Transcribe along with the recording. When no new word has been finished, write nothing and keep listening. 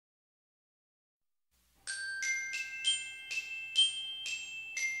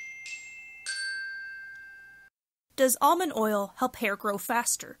Does almond oil help hair grow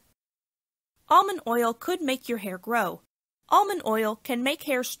faster? Almond oil could make your hair grow. Almond oil can make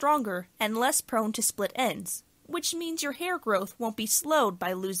hair stronger and less prone to split ends, which means your hair growth won't be slowed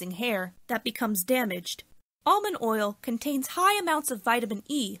by losing hair that becomes damaged. Almond oil contains high amounts of vitamin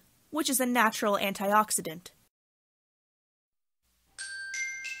E, which is a natural antioxidant.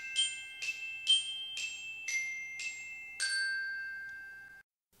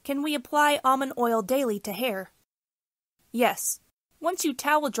 Can we apply almond oil daily to hair? Yes. Once you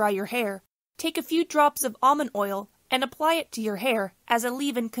towel dry your hair, take a few drops of almond oil and apply it to your hair as a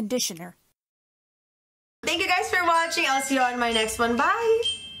leave-in conditioner. Thank you guys for watching. I'll see you on my next one.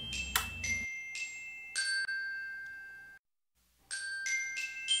 Bye!